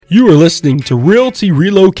You are listening to Realty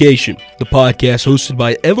Relocation, the podcast hosted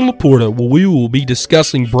by Evan Laporta, where we will be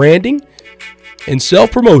discussing branding and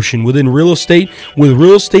self-promotion within real estate with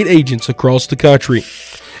real estate agents across the country.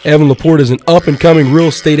 Evan Laporta is an up-and-coming real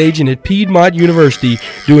estate agent at Piedmont University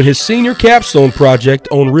doing his senior capstone project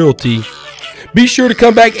on realty. Be sure to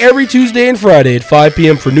come back every Tuesday and Friday at 5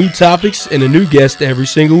 p.m. for new topics and a new guest every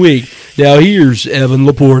single week. Now here's Evan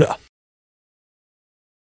Laporta.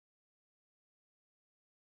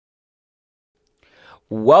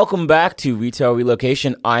 Welcome back to Retail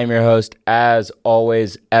Relocation. I'm your host, as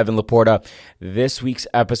always, Evan Laporta. This week's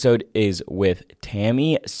episode is with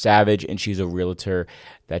Tami Savage, and she's a realtor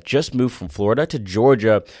that just moved from Florida to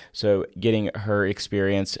Georgia. So getting her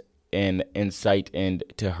experience and insight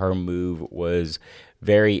into her move was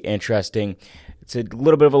very interesting. It's a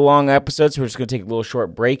little bit of a long episode, so we're just going to take a little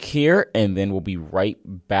short break here, and then we'll be right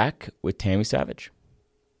back with Tami Savage.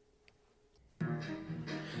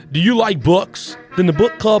 Do you like books? Then the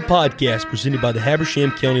Book Club podcast presented by the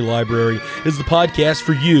Habersham County Library is the podcast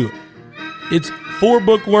for you. It's for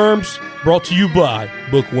bookworms, brought to you by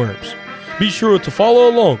Bookworms. Be sure to follow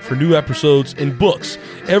along for new episodes and books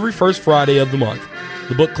every first Friday of the month.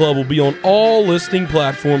 The Book Club will be on all listening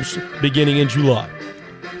platforms beginning in July.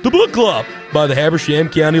 The Book Club by the Habersham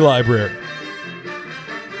County Library.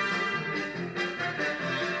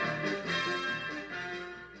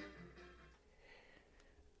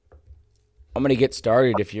 I'm going to get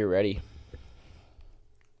started if you're ready.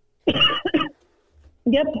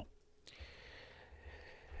 Yep.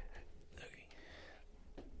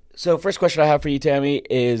 So first question I have for you, Tami,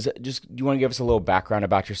 is just do you want to give us a little background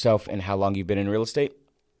about yourself and how long you've been in real estate?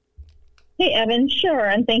 Hey, Evan. Sure,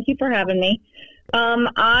 and thank you for having me.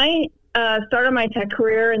 I started my tech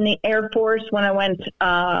career in the Air Force when I went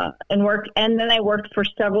and worked, and then I worked for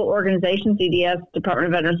several organizations, EDS,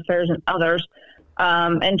 Department of Veterans Affairs, and others.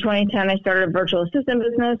 In 2010, I started a virtual assistant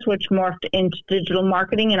business, which morphed into digital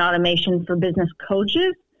marketing and automation for business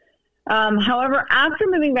coaches. However, after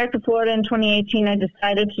moving back to Florida in 2018, I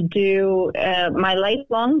decided to do my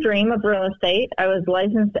lifelong dream of real estate. I was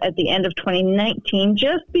licensed at the end of 2019,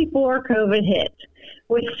 just before COVID hit,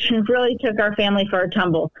 which really took our family for a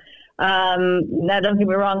tumble. Now, don't get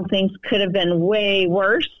me wrong, things could have been way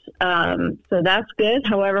worse, so that's good.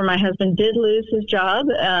 However, my husband did lose his job,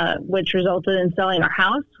 which resulted in selling our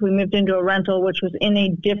house. We moved into a rental, which was in a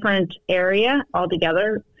different area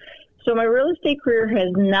altogether. So my real estate career has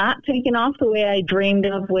not taken off the way I dreamed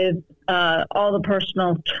of with all the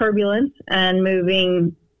personal turbulence and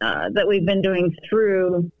moving that we've been doing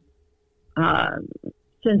through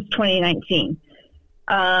since 2019.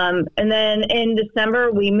 And then in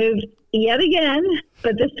December, we moved yet again,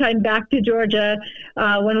 but this time back to Georgia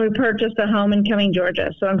when we purchased a home in Cumming,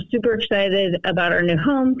 Georgia. So I'm super excited about our new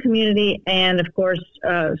home community and, of course,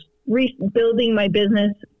 rebuilding my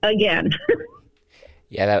business again.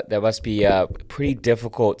 Yeah, that must be pretty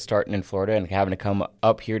difficult starting in Florida and having to come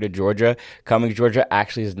up here to Georgia. Coming to Georgia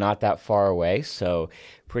actually is not that far away, so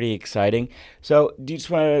pretty exciting. So do you just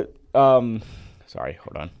want to sorry,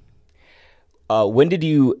 hold on. When did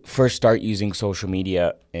you first start using social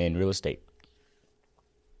media in real estate?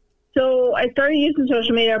 So I started using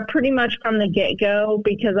social media pretty much from the get-go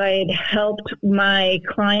because I had helped my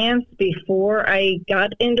clients before I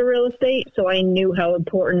got into real estate, so I knew how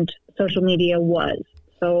important social media was.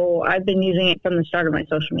 So I've been using it from the start of my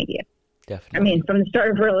social media. Definitely. From the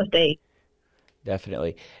start of real estate.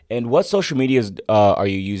 Definitely. And what social medias are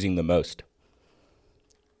you using the most?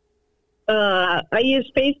 I use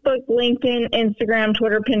Facebook, LinkedIn, Instagram,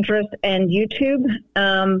 Twitter, Pinterest, and YouTube.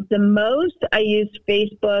 The most I use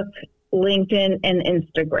Facebook, LinkedIn, and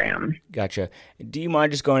Instagram. Gotcha. Do you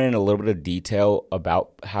mind just going in a little bit of detail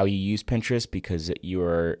about how you use Pinterest? Because you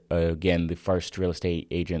are, again, the first real estate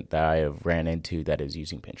agent that I have ran into that is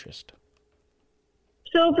using Pinterest.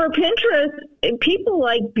 So for Pinterest, people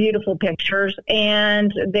like beautiful pictures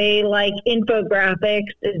and they like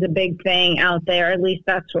infographics is a big thing out there. At least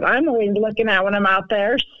that's what I'm always looking at when I'm out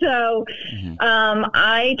there. So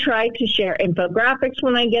I try to share infographics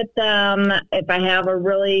when I get them. If I have a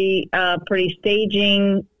really pretty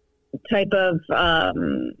staging type of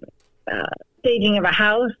staging of a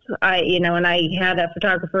house, and I had a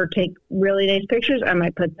photographer take really nice pictures, I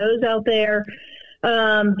might put those out there.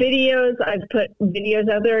 Videos, I've put videos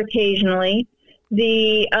out there occasionally.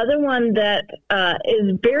 The other one that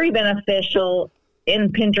is very beneficial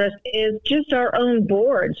in Pinterest is just our own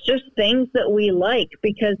boards, just things that we like,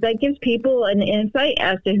 because that gives people an insight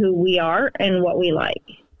as to who we are and what we like.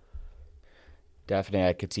 Definitely,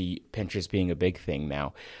 I could see Pinterest being a big thing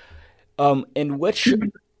now. And which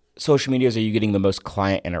social medias are you getting the most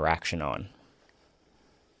client interaction on?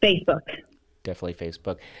 Facebook. Definitely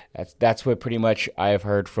Facebook. That's what pretty much I have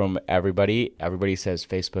heard from everybody. Everybody says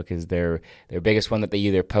Facebook is their biggest one that they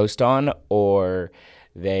either post on or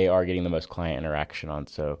they are getting the most client interaction on.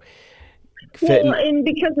 So, and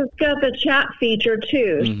because it's got the chat feature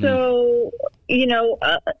too. Mm-hmm. So,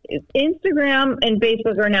 Instagram and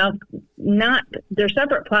Facebook are now they're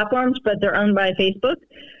separate platforms, but they're owned by Facebook.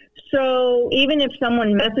 So even if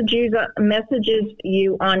someone messages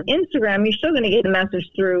you on Instagram, you're still going to get the message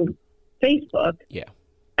through Facebook. Yeah.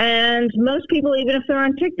 And most people, even if they're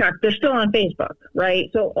on TikTok, they're still on Facebook, right?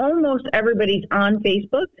 So almost everybody's on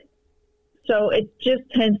Facebook. So it just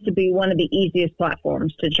tends to be one of the easiest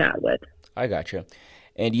platforms to chat with. I gotcha.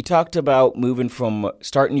 And you talked about moving from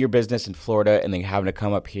starting your business in Florida and then having to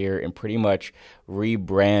come up here and pretty much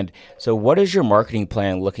rebrand. So what is your marketing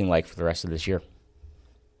plan looking like for the rest of this year?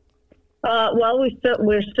 Well,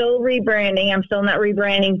 we're still rebranding. I'm still in that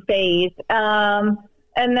rebranding phase.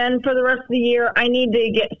 And then for the rest of the year, I need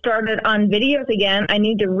to get started on videos again. I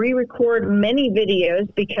need to re-record many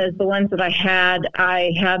videos because the ones that I had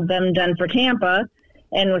them done for Tampa,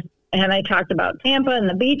 and I talked about Tampa and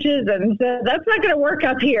the beaches, and so that's not going to work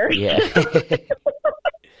up here. Yeah.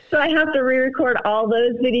 So I have to re-record all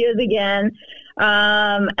those videos again.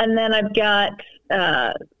 And then I've got,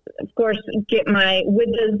 of course, with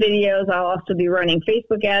those videos, I'll also be running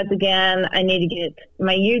Facebook ads again. I need to get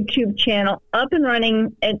my YouTube channel up and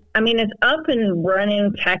running. It's up and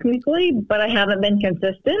running technically, but I haven't been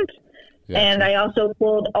consistent. Gotcha. And I also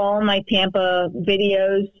pulled all my Tampa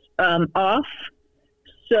videos off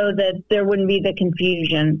so that there wouldn't be the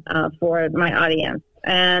confusion for my audience.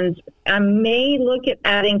 And I may look at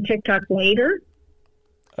adding TikTok later.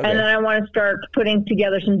 Okay. And then I want to start putting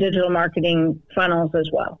together some digital marketing funnels as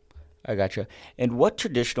well. I gotcha. And what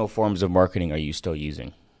traditional forms of marketing are you still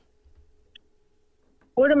using?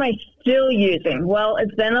 What am I still using? Well,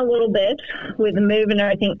 it's been a little bit with the move and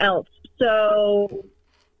everything else. So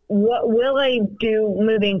what will I do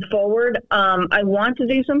moving forward? I want to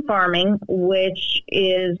do some farming, which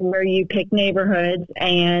is where you pick neighborhoods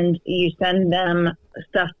and you send them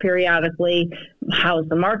stuff periodically. How's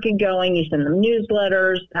the market going? You send them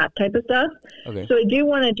newsletters, that type of stuff. Okay. So I do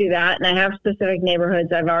want to do that, and I have specific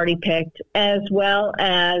neighborhoods I've already picked, as well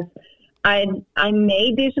as I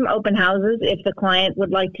may do some open houses if the client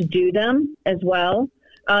would like to do them as well.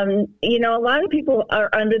 A lot of people are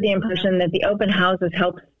under the impression that the open houses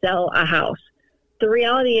help sell a house. The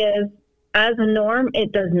reality is, as a norm,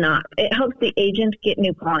 it does not. It helps the agent get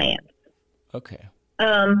new clients. Okay.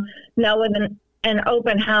 Now, with an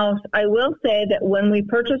open house, I will say that when we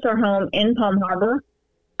purchased our home in Palm Harbor,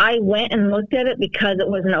 I went and looked at it because it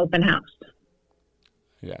was an open house.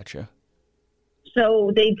 Gotcha.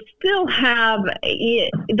 So they still have,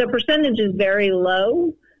 the percentage is very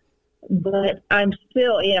low, but I'm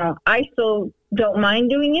still, I still don't mind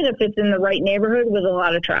doing it if it's in the right neighborhood with a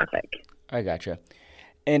lot of traffic. I gotcha.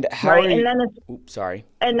 And how are you? And then sorry.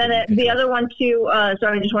 And then the other one too.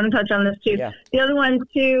 Sorry, I just want to touch on this too. Yeah. The other one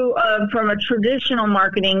too, from a traditional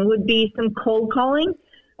marketing, would be some cold calling.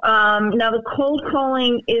 Now the cold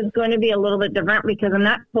calling is going to be a little bit different because I'm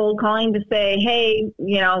not cold calling to say, hey,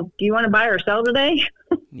 do you want to buy or sell today?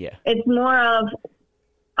 Yeah. It's more of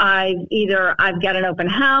I've got an open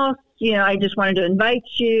house. I just wanted to invite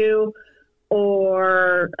you,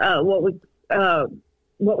 or what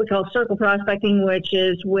we call circle prospecting, which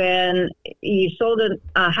is when you sold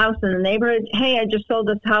a house in the neighborhood. Hey, I just sold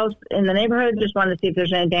this house in the neighborhood. Just wanted to see if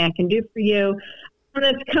there's anything I can do for you. And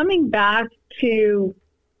it's coming back to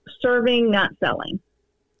serving, not selling.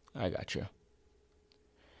 I gotcha.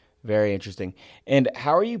 Very interesting. And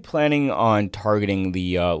how are you planning on targeting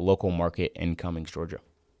the local market in Cummings, Georgia?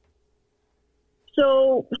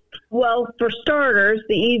 So, well, for starters,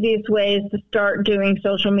 the easiest way is to start doing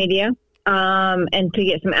social media. And to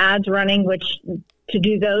get some ads running, which to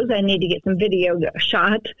do those, I need to get some video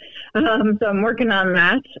shot. So I'm working on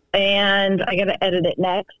that, and I got to edit it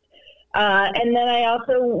next. And then I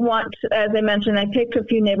also want, as I mentioned, I picked a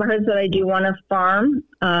few neighborhoods that I do want to farm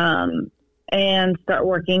and start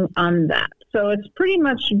working on that. So it's pretty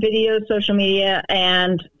much video, social media,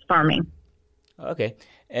 and farming. Okay.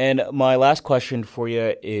 And my last question for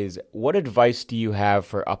you is, what advice do you have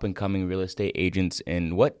for up-and-coming real estate agents,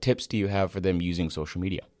 and what tips do you have for them using social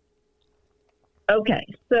media? Okay,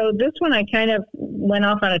 so this one I kind of went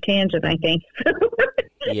off on a tangent, I think.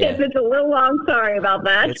 Yeah. If it's a little long, sorry about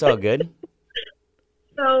that. It's all good.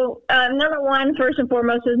 So number one, first and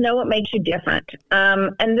foremost, is know what makes you different.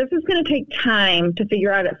 And this is going to take time to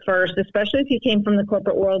figure out at first, especially if you came from the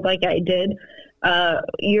corporate world like I did.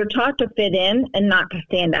 You're taught to fit in and not to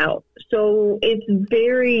stand out. So it's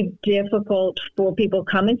very difficult for people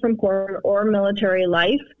coming from corporate or military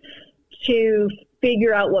life to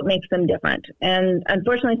figure out what makes them different. And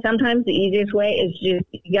unfortunately, sometimes the easiest way is just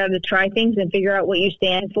you got to try things and figure out what you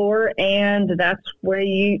stand for. And that's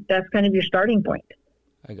kind of your starting point.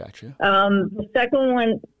 I got you. The second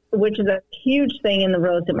one, which is a huge thing in the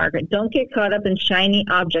real estate market, don't get caught up in shiny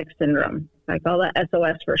object syndrome. I call that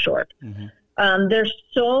SOS for short. Mm-hmm. There's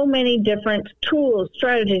so many different tools,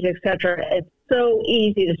 strategies, etc. It's so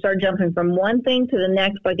easy to start jumping from one thing to the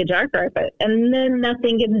next like a jackrabbit, and then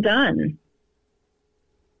nothing gets done.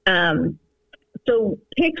 So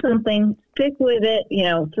pick something, stick with it,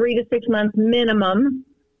 3 to 6 months minimum,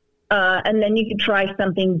 and then you can try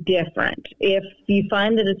something different. If you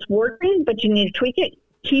find that it's working, but you need to tweak it,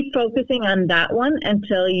 keep focusing on that one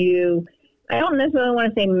until I don't necessarily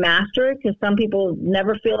want to say master it, because some people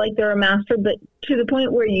never feel like they're a master, but to the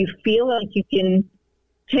point where you feel like you can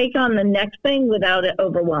take on the next thing without it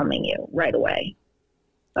overwhelming you right away.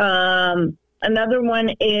 Another one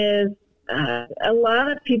is a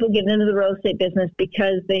lot of people get into the real estate business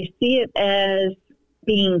because they see it as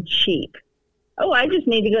being cheap. Oh, I just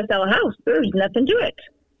need to go sell a house. There's nothing to it.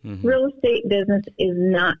 Mm-hmm. Real estate business is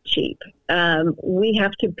not cheap. We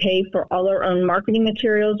have to pay for all our own marketing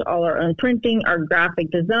materials, all our own printing, our graphic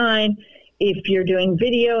design. If you're doing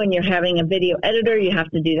video and you're having a video editor, you have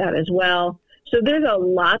to do that as well. So there's a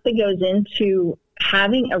lot that goes into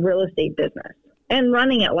having a real estate business and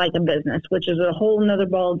running it like a business, which is a whole nother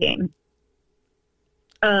ball game.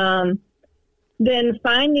 Then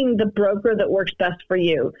finding the broker that works best for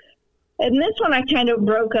you. And this one I kind of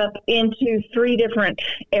broke up into 3 different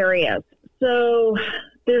areas. So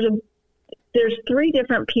there's 3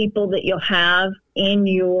 different people that you'll have in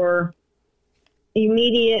your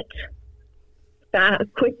immediate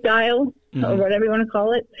quick dial, mm-hmm. or whatever you want to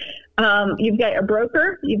call it. You've got a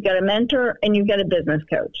broker, you've got a mentor, and you've got a business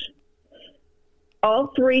coach.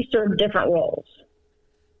 All 3 serve different roles.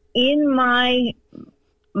 In my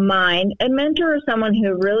mind, a mentor is someone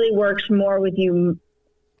who really works more with you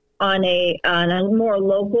on a more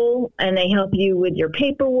local, and they help you with your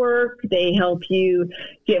paperwork. They help you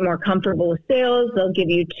get more comfortable with sales. They'll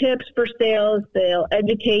give you tips for sales. They'll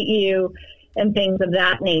educate you and things of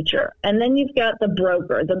that nature. And then you've got the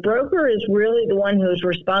broker. The broker is really the one who's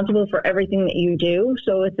responsible for everything that you do.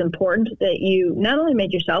 So it's important that you not only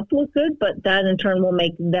make yourself look good, but that in turn will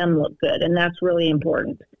make them look good. And that's really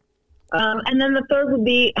important. And then the third would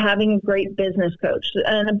be having a great business coach.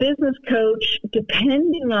 And a business coach,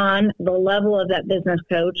 depending on the level of that business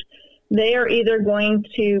coach, they are either going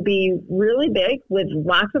to be really big with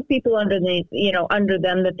lots of people under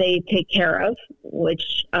them that they take care of,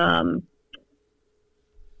 which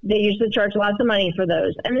they usually charge lots of money for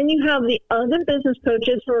those. And then you have the other business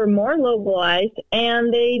coaches who are more localized,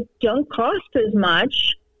 and they don't cost as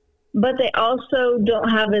much, but they also don't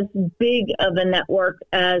have as big of a network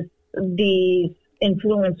as these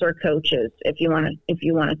influencer coaches, if you want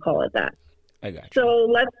to call it that. I got you. So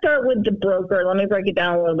let's start with the broker. Let me break it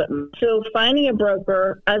down a little bit. So finding a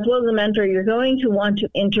broker as well as a mentor, you're going to want to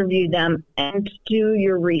interview them and do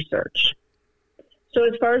your research. So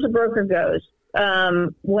as far as a broker goes,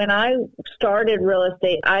 when I started real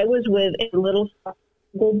estate, I was with a little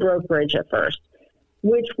brokerage at first,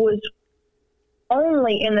 which was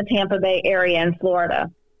only in the Tampa Bay area in Florida.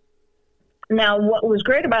 Now, what was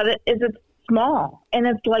great about it is it's small and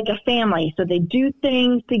it's like a family. So they do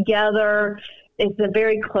things together. It's a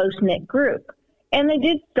very close-knit group. And they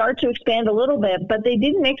did start to expand a little bit, but they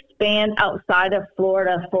didn't expand outside of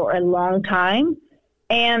Florida for a long time.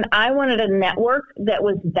 And I wanted a network that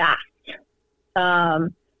was vast.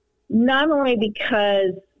 Not only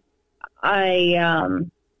because I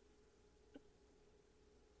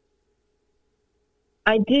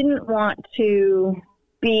didn't want to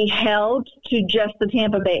be held to just the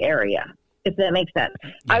Tampa Bay area, if that makes sense.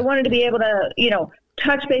 Yeah. I wanted to be able to,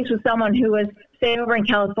 touch base with someone who was, say, over in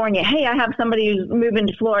California. Hey, I have somebody who's moving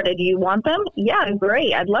to Florida. Do you want them? Yeah,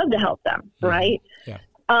 great. I'd love to help them, right? Yeah.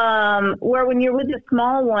 Where when you're with the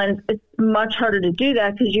small ones, it's much harder to do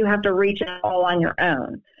that because you have to reach out all on your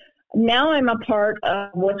own. Now I'm a part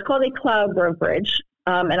of what's called a cloud brokerage,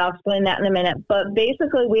 and I'll explain that in a minute. But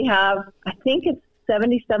basically we have, I think it's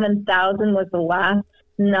 77,000 was the last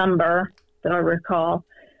number that I recall,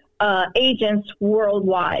 agents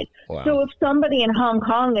worldwide. Wow. So if somebody in Hong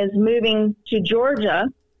Kong is moving to Georgia,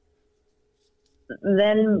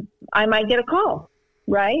 then I might get a call,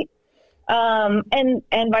 right? And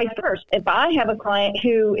vice versa. If I have a client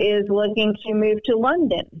who is looking to move to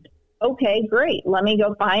London, okay, great. Let me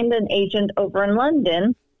go find an agent over in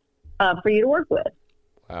London for you to work with.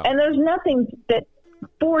 Wow. And there's nothing that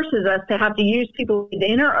forces us to have to use people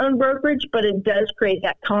within our own brokerage, but it does create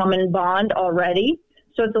that common bond already.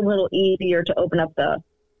 So it's a little easier to open up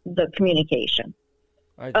the communication.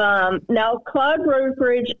 Now, cloud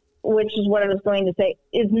brokerage, which is what I was going to say,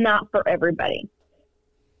 is not for everybody.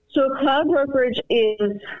 So cloud brokerage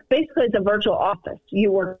is basically it's a virtual office.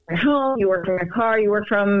 You work from home, you work from your car, you work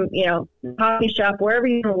from, coffee shop, wherever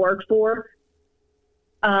you work for.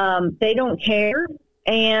 They don't care.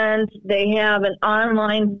 And they have an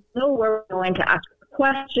online tool where we're going to ask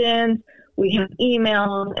questions. We have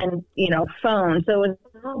emails and, phones. So it's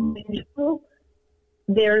all digital.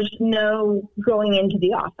 There's no going into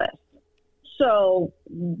the office. So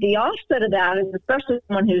the offset of that is, especially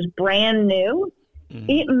someone who's brand new,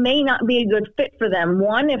 it may not be a good fit for them.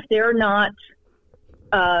 One, if they're not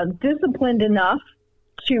disciplined enough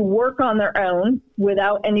to work on their own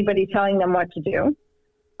without anybody telling them what to do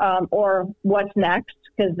or what's next,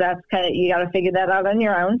 because that's you got to figure that out on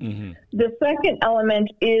your own. Mm-hmm. The second element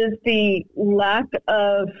is the lack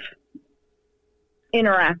of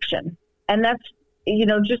interaction. And that's,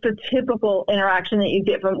 just a typical interaction that you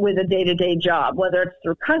get with a day-to-day job, whether it's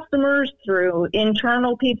through customers, through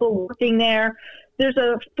internal people working there. There's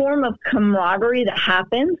a form of camaraderie that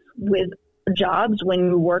happens with jobs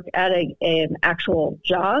when you work at an actual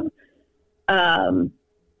job. And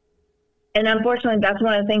unfortunately, that's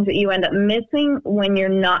one of the things that you end up missing when you're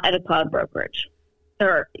not at a cloud brokerage.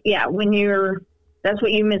 That's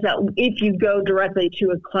what you miss out if you go directly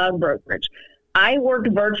to a cloud brokerage. I worked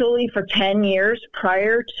virtually for 10 years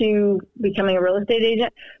prior to becoming a real estate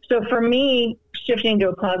agent. So for me, shifting to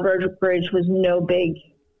a cloud brokerage was no big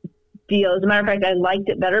deal. As a matter of fact, I liked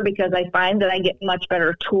it better because I find that I get much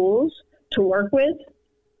better tools to work with,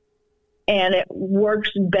 and it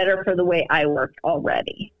works better for the way I work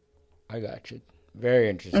already. I got you. Very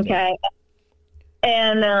interesting. Okay.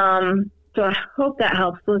 And so I hope that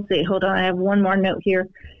helps. Let's see. Hold on. I have one more note here.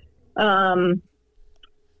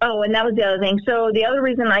 And that was the other thing. So the other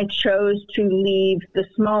reason I chose to leave the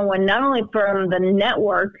small one, not only from the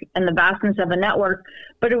network and the vastness of a network,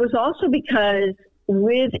 but it was also because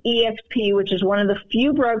with EXP, which is one of the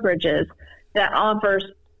few brokerages that offers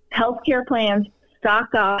healthcare plans,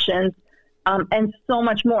 stock options, and so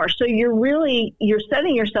much more. So you're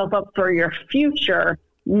setting yourself up for your future,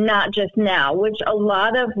 not just now, which a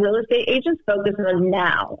lot of real estate agents focus on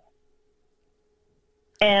now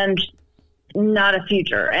and not a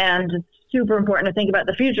future. And it's super important to think about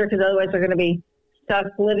the future because otherwise they're going to be stuck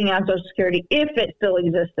living on Social Security if it still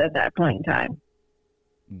exists at that point in time.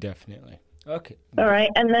 Definitely. Okay. All right.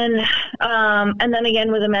 And then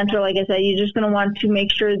again, with a mentor, like I said, you're just going to want to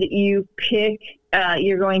make sure that you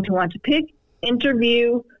you're going to want to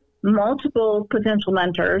interview multiple potential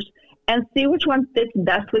mentors and see which one fits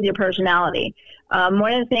best with your personality.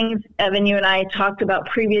 One of the things, Evan, you and I talked about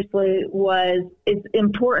previously was it's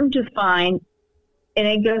important to find, and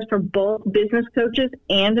it goes for both business coaches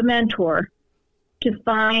and a mentor, to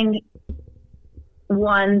find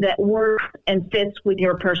one that works and fits with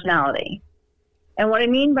your personality. And what I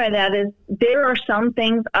mean by that is there are some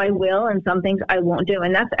things I will and some things I won't do,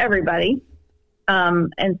 and that's everybody.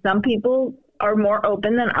 And some people are more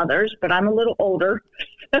open than others, but I'm a little older.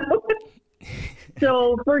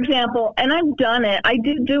 So, for example, and I've done it. I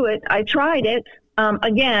did do it. I tried it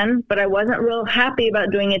again, but I wasn't real happy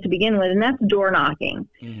about doing it to begin with, and that's door knocking.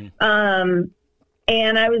 Mm-hmm.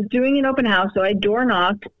 And I was doing an open house, so I door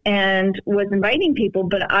knocked and was inviting people,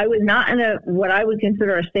 but I was not in what I would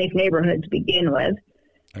consider a safe neighborhood to begin with.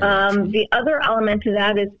 The other element to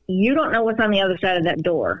that is you don't know what's on the other side of that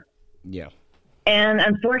door. Yeah. And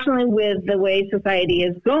unfortunately, with the way society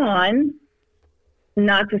is gone,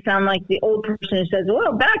 not to sound like the old person who says,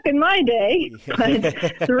 well, back in my day, but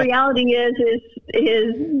the reality is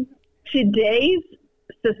today's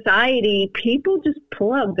society, people just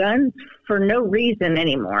pull out guns for no reason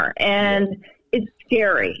anymore. And it's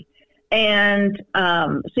scary. And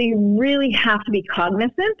so you really have to be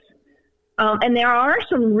cognizant. And there are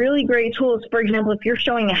some really great tools. For example, if you're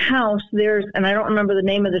showing a house, and I don't remember the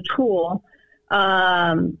name of the tool,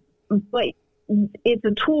 but it's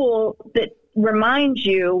a tool that reminds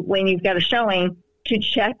you when you've got a showing to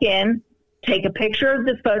check in, take a picture of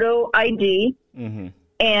the photo ID, mm-hmm.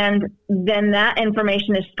 and then that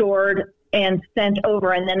information is stored and sent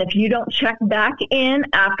over. And then if you don't check back in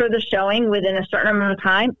after the showing within a certain amount of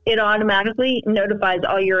time, it automatically notifies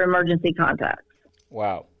all your emergency contacts.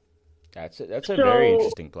 Wow. That's a very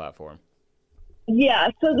interesting platform. Yeah,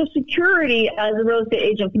 so the security as a real estate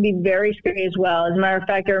agent can be very scary as well. As a matter of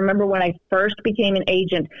fact, I remember when I first became an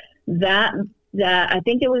agent, that that I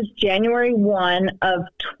think it was January 1 of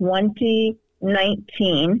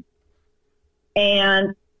 2019,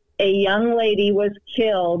 and a young lady was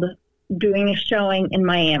killed doing a showing in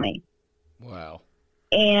Miami. Wow.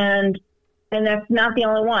 And that's not the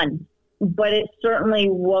only one, but it certainly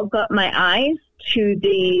woke up my eyes to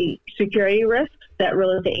the security risks that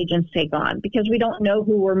real estate agents take on, because we don't know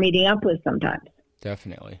who we're meeting up with sometimes.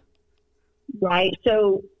 Definitely. Right.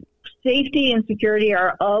 So safety and security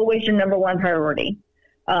are always your number one priority,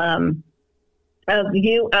 of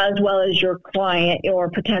you as well as your client or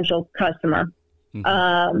potential customer.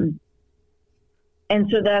 And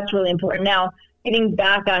so that's really important. Now, getting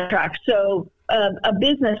back on track. So a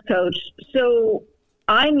business coach. So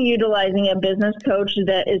I'm utilizing a business coach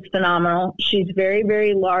that is phenomenal. She's very,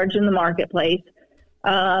 very large in the marketplace.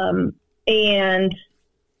 And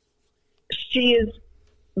she is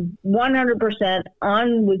 100%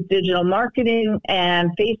 on with digital marketing and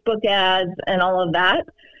Facebook ads and all of that.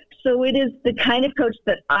 So it is the kind of coach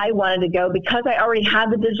that I wanted to go, because I already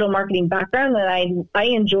have the digital marketing background, and I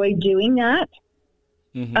enjoy doing that.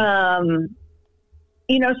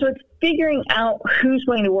 So it's figuring out who's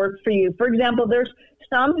going to work for you. For example, there's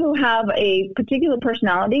some who have a particular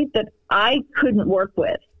personality that I couldn't work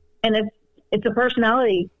with, and it's a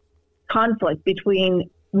personality conflict between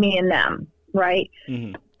me and them, right?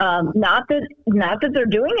 Not that they're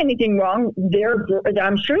doing anything wrong.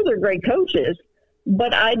 I'm sure they're great coaches,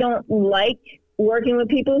 but I don't like working with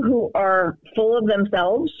people who are full of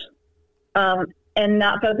themselves and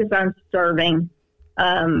not focused on serving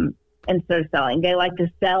instead of selling. They like to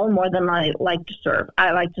sell more than I like to serve.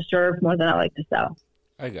 I like to serve more than I like to sell.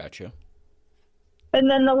 I got you. And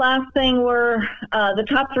then the last thing were the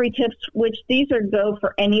top 3 tips, which these go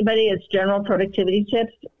for anybody. It's general productivity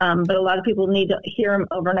tips, but a lot of people need to hear them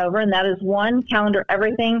over and over. And that is 1, calendar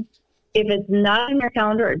everything. If it's not in your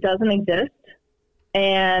calendar, it doesn't exist.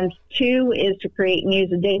 And 2 is to create and use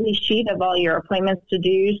a daily sheet of all your appointments,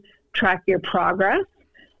 to-dos, track your progress.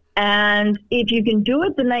 And if you can do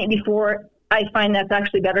it the night before, I find that's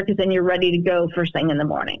actually better, because then you're ready to go first thing in the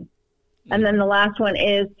morning. And then the last one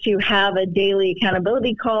is to have a daily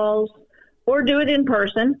accountability calls, or do it in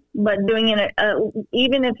person, but doing it,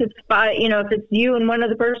 even if it's if it's you and one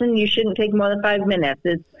other person, you shouldn't take more than 5 minutes.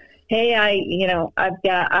 It's, hey, I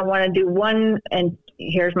want to do one, and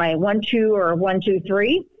here's my 1, 2, or 1, 2,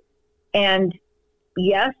 3. And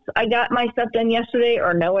yes, I got my stuff done yesterday,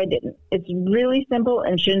 or no, I didn't. It's really simple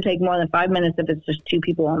and shouldn't take more than 5 minutes if it's just 2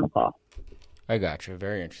 people on the call. I got you.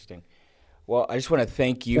 Very interesting. Well, I just want to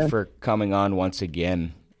thank you for coming on once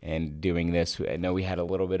again and doing this. I know we had a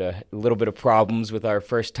little bit of problems with our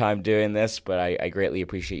first time doing this, but I greatly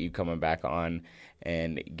appreciate you coming back on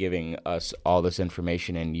and giving us all this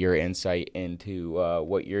information and your insight into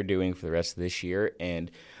what you're doing for the rest of this year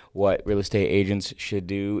and what real estate agents should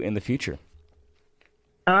do in the future.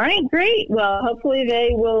 All right, great. Well, hopefully they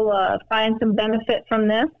will find some benefit from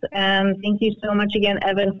this. And thank you so much again,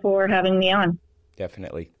 Evan, for having me on.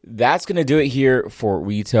 Definitely. That's going to do it here for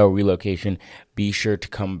Retail Relocation. Be sure to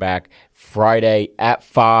come back Friday at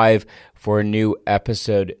 5 for a new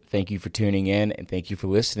episode. Thank you for tuning in, and thank you for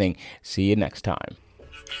listening. See you next time.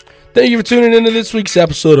 Thank you for tuning into this week's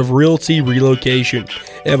episode of Realty Relocation.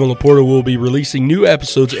 Evan Laporta will be releasing new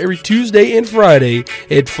episodes every Tuesday and Friday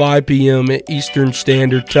at 5 p.m. Eastern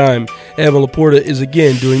Standard Time. Evan Laporta is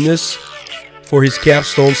again doing this for his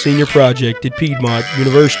capstone senior project at Piedmont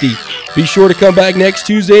University. Be sure to come back next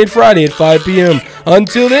Tuesday and Friday at 5 p.m.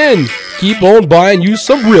 Until then, keep on buying you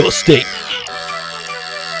some real estate.